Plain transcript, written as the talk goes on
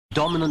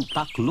Dominant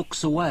buck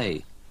looks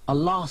away, a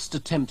last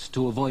attempt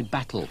to avoid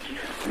battle.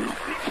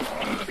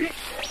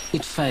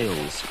 It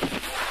fails.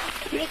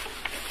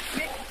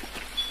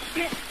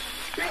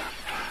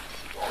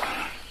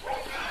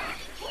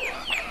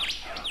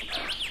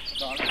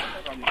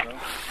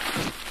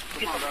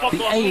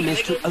 The aim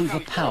is to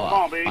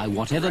overpower by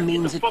whatever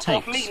means it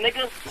takes.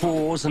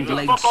 Paws and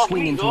legs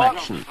swing into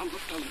action.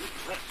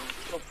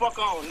 Fuck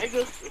on,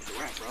 nigga.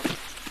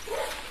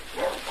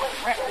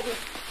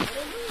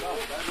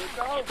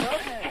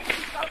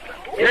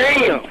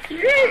 Damn. What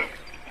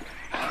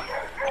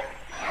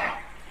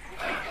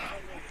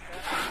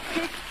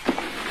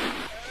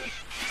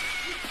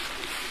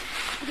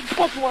the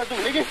fuck you want to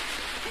do, nigga? You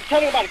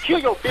telling me about to kill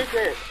your bitch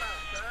ass.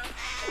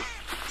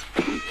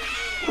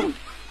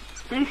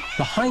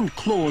 The hind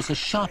claws are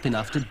sharp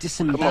enough to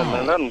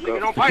disembowel,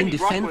 but in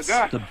defense,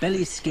 the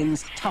belly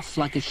skin's tough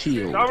like a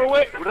shield. It's over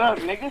with. What up,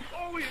 nigga?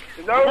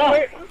 It's over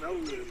with.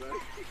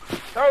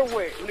 It's over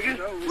with,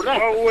 nigga. What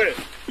up? Over with.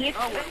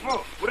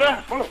 What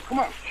up? Come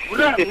on. What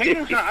up,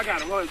 nigga? I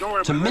got him. Don't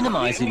worry. To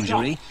minimize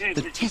injury,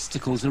 the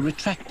testicles are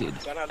retracted,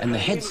 and the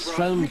head's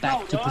thrown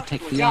back to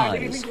protect the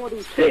eyes.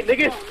 Shit,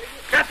 nigga.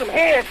 Got some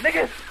hands,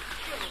 nigga.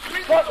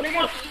 Fuck,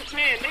 nigga.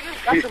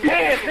 Got some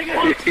hands,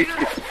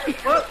 nigga.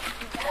 Fuck.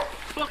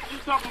 Fuck you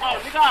talking about,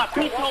 nigga? I'll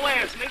beat your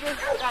ass, nigga.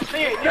 I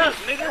said yes,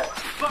 nigga.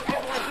 Fuck this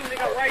one,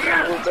 nigga, right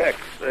here. Go back.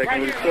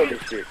 Right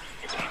here.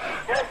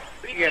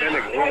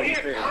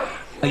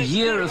 A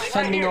year of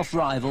fending off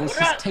rivals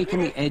has taken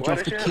the edge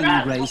off the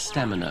King Grey's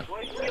stamina.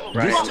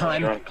 This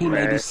time, he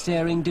may be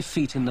staring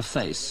defeat in the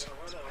face.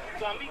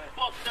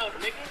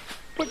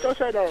 Put your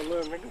shirt on,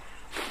 little nigga.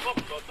 Fuck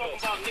you talking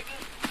about, nigga?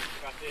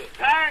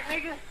 Tired,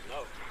 nigga?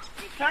 No.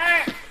 You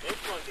tired?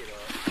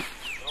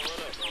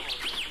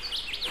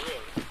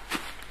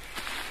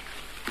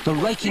 The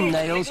raking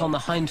nails on the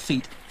hind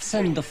feet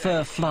send the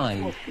fur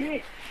flying.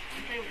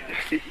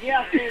 This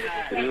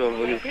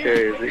motherfucker's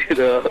crazy, you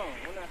know.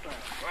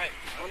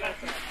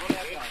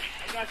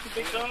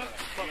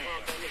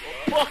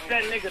 Fuck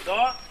that nigga,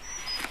 dog.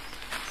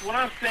 What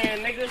I'm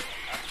saying, nigga,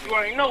 you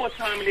already know what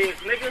time it is,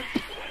 nigga.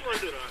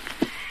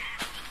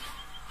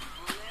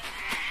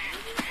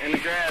 In the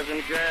grass.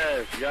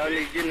 Y'all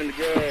need to get in the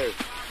grass.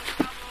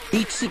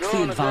 Each seeks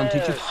the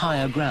advantage of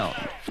higher ground.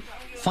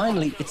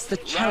 Finally, it's the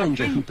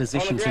challenger who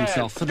positions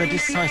himself for the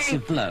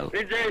decisive blow.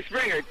 It's Jerry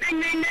Springer.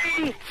 Ding, ding,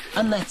 ding.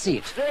 And that's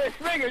it. Jerry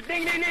Springer.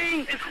 Ding, ding,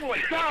 ding. It's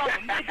going down,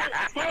 nigga.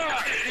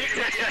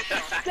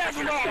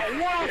 Second off.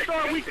 One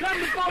star. We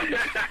coming for you.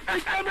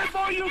 We coming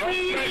for you,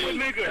 B.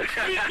 We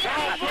coming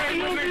for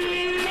you,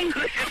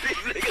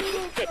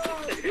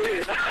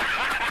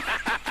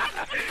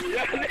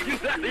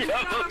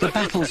 The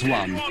battle's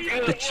won.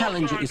 The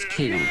challenger is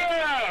king.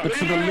 But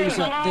for the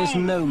loser, there's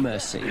no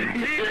mercy.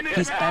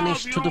 He's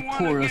banished to the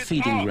poorer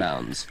feeding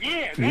grounds.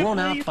 Worn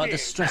out by the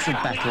stress of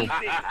battle,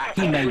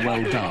 he may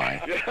well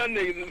die. Y'all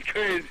niggas is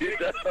crazy,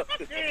 dog.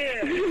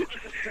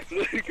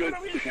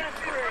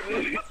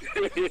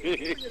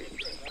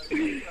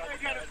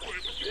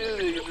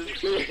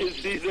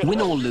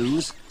 Win or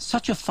lose,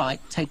 such a fight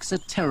takes a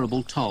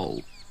terrible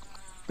toll.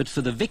 But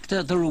for the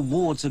victor, the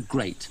rewards are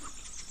great.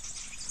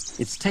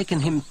 It's taken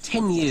him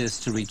 10 years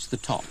to reach the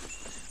top.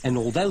 And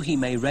although he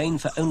may reign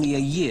for only a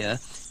year,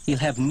 he'll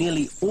have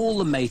nearly all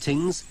the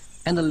matings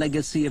and a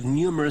legacy of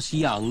numerous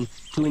young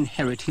to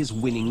inherit his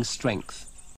winning strength.